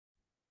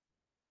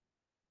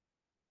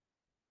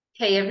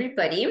Hey,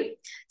 everybody.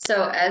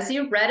 So as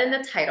you read in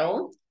the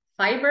title,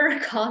 fiber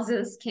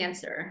causes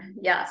cancer.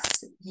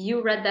 Yes,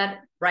 you read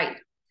that right.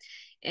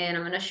 And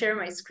I'm going to share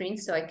my screen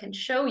so I can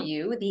show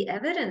you the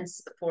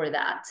evidence for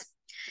that.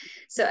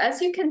 So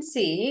as you can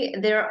see,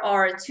 there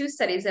are two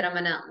studies that I'm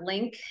going to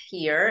link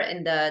here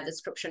in the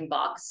description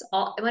box.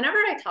 Whenever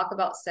I talk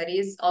about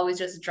studies, always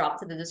just drop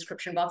to the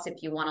description box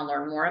if you want to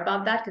learn more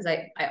about that, because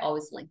I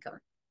always link them.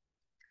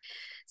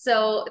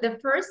 So the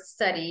first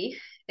study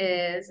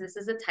this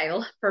is the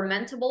title,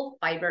 Fermentable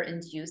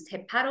Fiber-Induced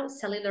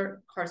Hepatocellular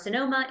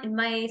Carcinoma in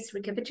Mice,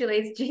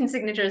 Recapitulates Gene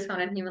Signatures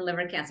Found in Human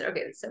Liver Cancer.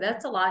 Okay, so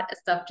that's a lot of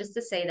stuff just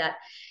to say that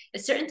a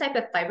certain type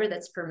of fiber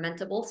that's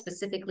fermentable,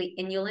 specifically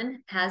inulin,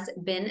 has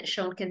been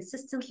shown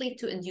consistently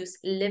to induce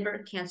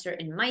liver cancer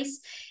in mice.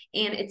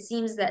 And it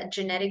seems that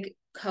genetic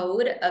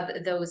code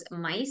of those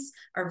mice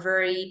are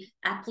very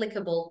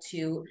applicable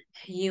to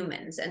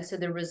humans. And so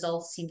the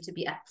results seem to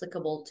be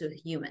applicable to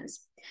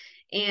humans.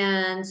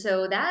 And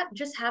so that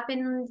just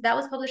happened, that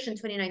was published in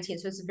 2019,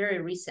 so it's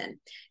very recent.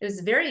 It was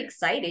very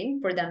exciting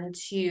for them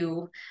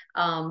to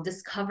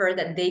discover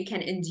that they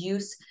can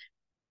induce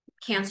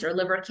cancer,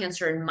 liver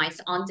cancer in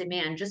mice on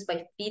demand just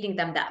by feeding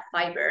them that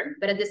fiber.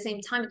 But at the same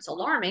time, it's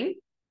alarming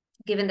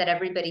given that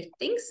everybody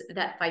thinks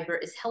that fiber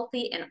is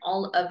healthy and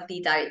all of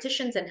the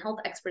dietitians and health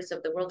experts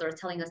of the world are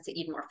telling us to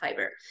eat more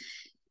fiber.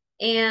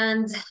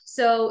 And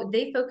so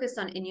they focused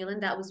on inulin.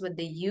 That was what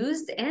they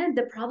used. And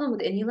the problem with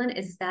inulin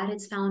is that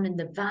it's found in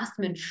the vast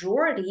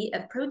majority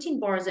of protein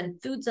bars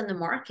and foods on the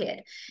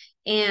market.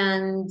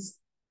 And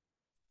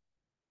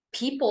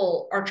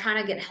people are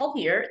trying to get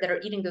healthier that are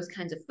eating those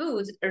kinds of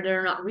foods, or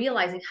they're not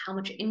realizing how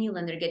much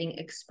inulin they're getting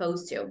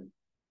exposed to.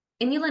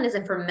 Inulin is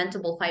a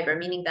fermentable fiber,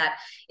 meaning that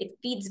it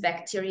feeds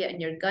bacteria in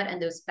your gut,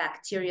 and those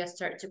bacteria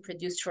start to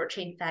produce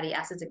short-chain fatty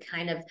acids, a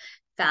kind of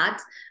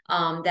fat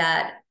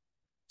that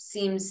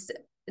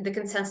the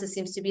consensus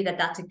seems to be that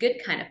that's a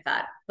good kind of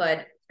fat,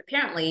 but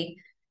apparently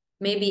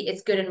maybe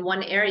it's good in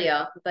one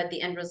area, but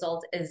the end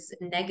result is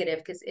negative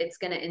because it's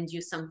going to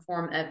induce some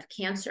form of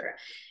cancer.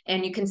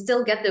 And you can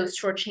still get those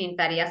short chain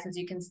fatty acids.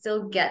 You can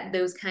still get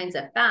those kinds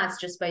of fats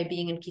just by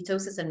being in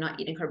ketosis and not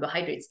eating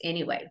carbohydrates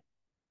anyway.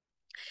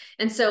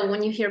 And so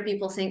when you hear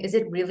people saying, is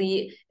it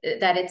really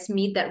that it's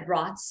meat that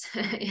rots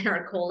in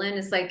our colon?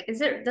 It's like,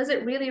 does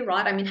it really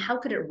rot? I mean, how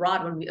could it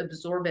rot when we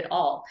absorb it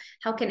all?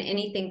 How can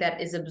anything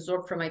that is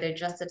absorbed from my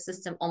digestive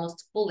system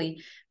almost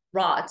fully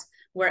rot?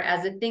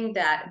 Whereas a thing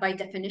that by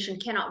definition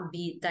cannot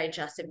be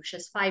digested, which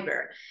is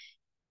fiber,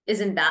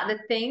 isn't that the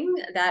thing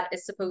that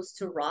is supposed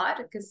to rot?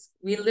 Because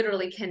we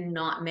literally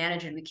cannot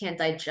manage it. We can't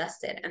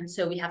digest it. And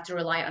so we have to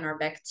rely on our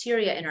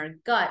bacteria in our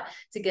gut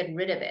to get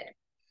rid of it.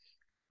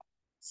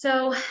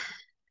 So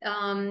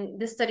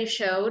this study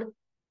showed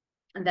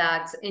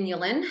that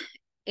inulin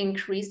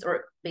increased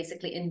or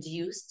basically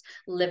induced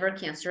liver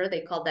cancer.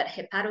 They called that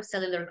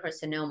hepatocellular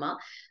carcinoma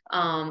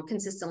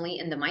consistently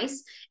in the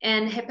mice.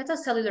 And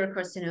hepatocellular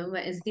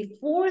carcinoma is the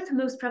fourth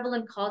most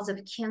prevalent cause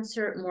of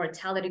cancer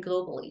mortality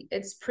globally.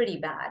 It's pretty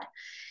bad.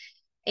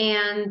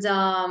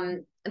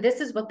 And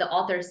this is what the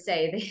authors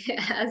say.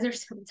 As they're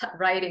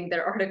writing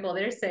their article,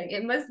 they're saying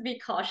it must be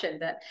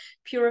cautioned that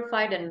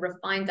purified and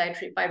refined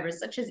dietary fibers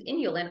such as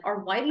inulin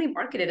are widely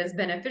marketed as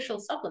beneficial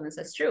supplements.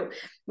 That's true.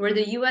 Where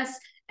the US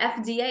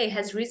FDA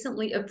has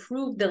recently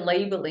approved the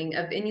labeling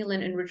of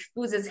inulin-enriched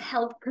foods as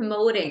health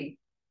promoting.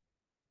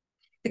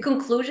 The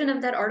conclusion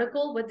of that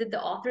article, what did the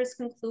authors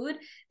conclude?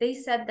 They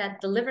said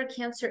that the liver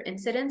cancer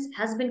incidence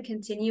has been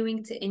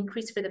continuing to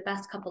increase for the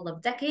past couple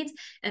of decades.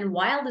 And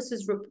while this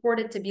is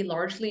reported to be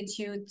largely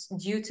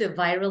due to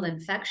viral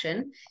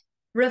infection,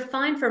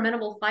 refined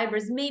fermentable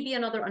fibers may be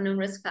another unknown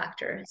risk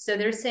factor. So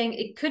they're saying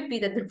it could be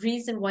that the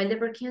reason why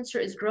liver cancer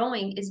is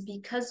growing is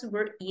because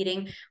we're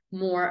eating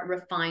more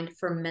refined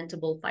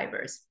fermentable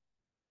fibers.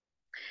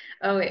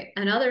 Okay,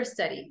 another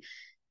study.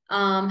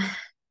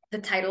 The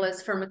title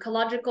is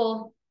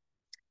Pharmacological.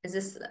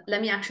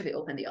 Let me actually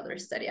open the other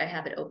study. I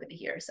have it open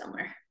here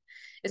somewhere.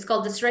 It's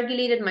called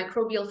Dysregulated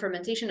Microbial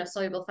Fermentation of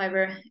Soluble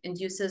Fiber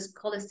Induces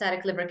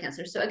Cholestatic Liver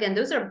Cancer. So again,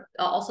 those are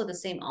also the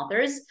same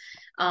authors.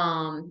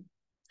 And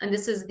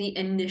this is the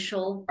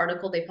initial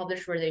article they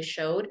published where they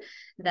showed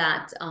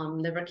that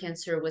liver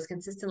cancer was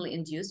consistently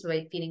induced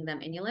by feeding them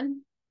inulin.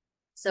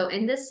 So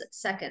in this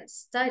second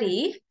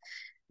study,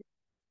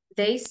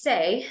 they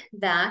say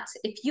that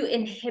if you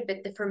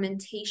inhibit the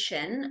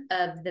fermentation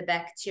of the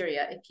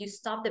bacteria, if you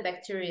stop the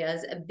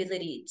bacteria's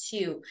ability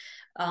to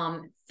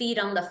feed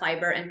on the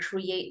fiber and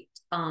create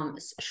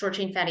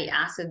short-chain fatty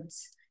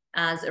acids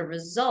as a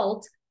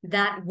result,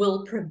 that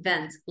will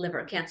prevent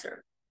liver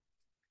cancer.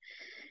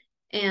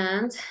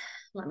 And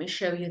let me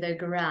show you the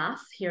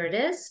graph. Here it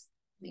is.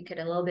 Make it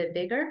a little bit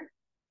bigger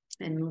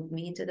and move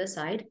me to the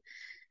side.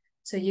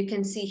 So you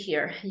can see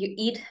here, you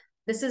eat.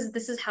 This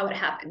is how it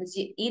happens.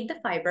 You eat the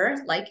fiber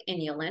like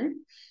inulin.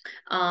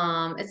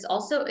 It's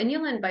also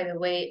inulin, by the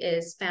way,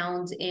 is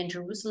found in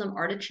Jerusalem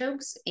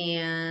artichokes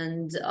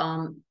and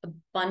a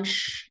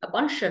bunch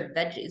of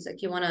veggies.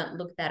 Like you want to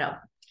look that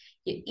up.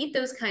 You eat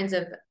those kinds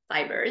of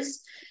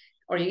fibers.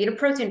 or you eat a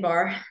protein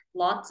bar,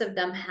 lots of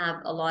them have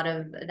a lot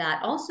of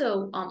that.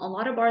 Also, a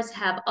lot of bars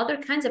have other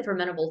kinds of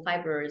fermentable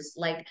fibers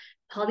like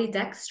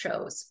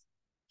polydextrose.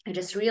 I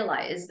just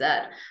realized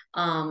that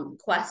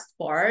Quest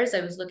bars,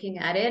 I was looking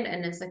at it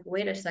and it's like,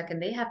 wait a second,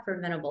 they have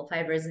fermentable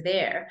fibers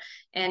there.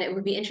 And it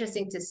would be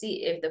interesting to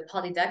see if the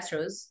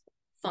polydextrose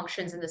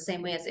functions in the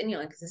same way as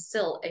inulin, because it's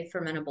still a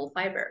fermentable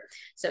fiber.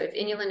 So if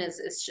inulin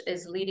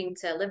is leading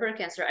to liver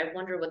cancer, I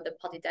wonder what the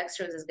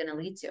polydextrose is going to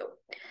lead to.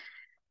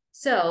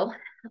 So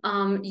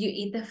you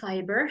eat the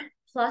fiber.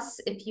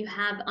 Plus, if you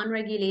have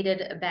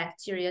unregulated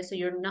bacteria, so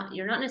you're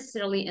not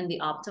necessarily in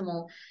the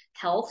optimal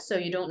health, so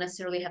you don't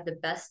necessarily have the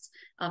best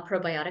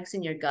probiotics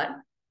in your gut.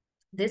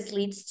 This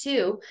leads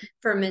to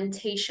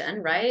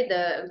fermentation, right?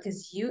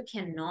 Because you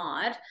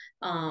cannot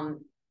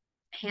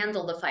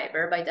handle the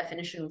fiber. By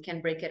definition, we can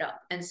break it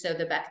up, and so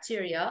the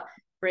bacteria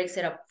breaks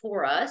it up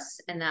for us,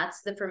 and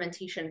that's the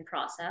fermentation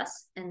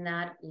process, and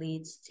that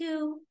leads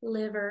to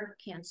liver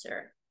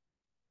cancer.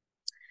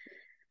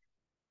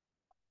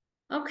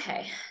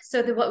 Okay,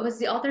 so what was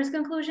the author's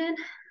conclusion?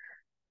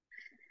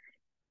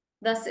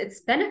 Thus, its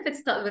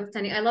benefits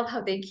notwithstanding. I love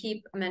how they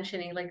keep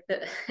mentioning like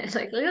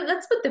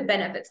let's put the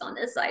benefits on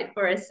this side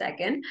for a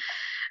second.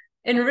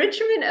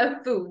 Enrichment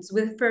of foods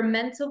with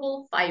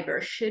fermentable fiber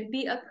should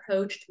be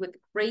approached with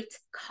great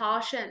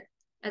caution,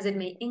 as it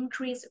may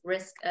increase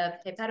risk of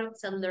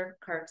hepatocellular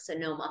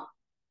carcinoma.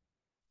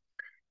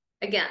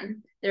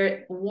 Again,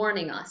 they're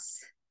warning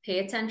us, pay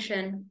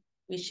attention.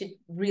 We should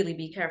really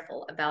be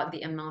careful about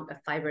the amount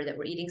of fiber that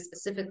we're eating,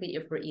 specifically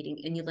if we're eating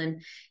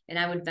inulin. And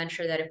I would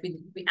venture that if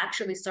we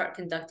actually start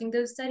conducting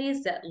those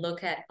studies that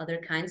look at other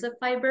kinds of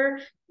fiber,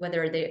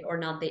 whether they or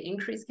not they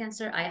increase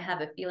cancer, I have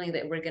a feeling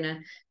that we're going to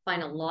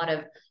find a lot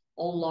of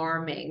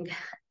alarming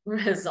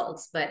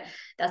results. But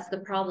that's the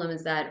problem,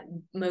 is that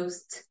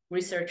most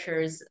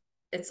researchers,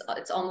 it's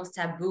almost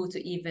taboo to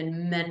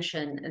even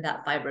mention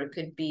that fiber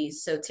could be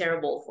so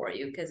terrible for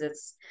you, because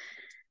it's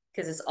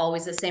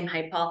always the same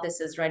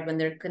hypothesis, right? When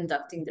they're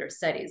conducting their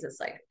studies, it's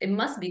like, it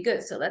must be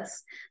good. So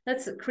let's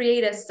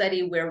create a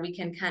study where we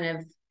can kind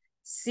of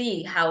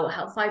see how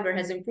fiber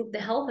has improved the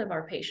health of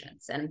our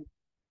patients. And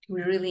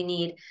we really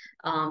need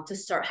to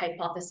start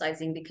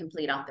hypothesizing the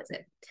complete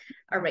opposite.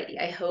 Alrighty,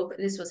 I hope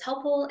this was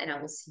helpful, and I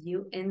will see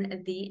you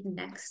in the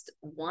next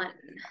one.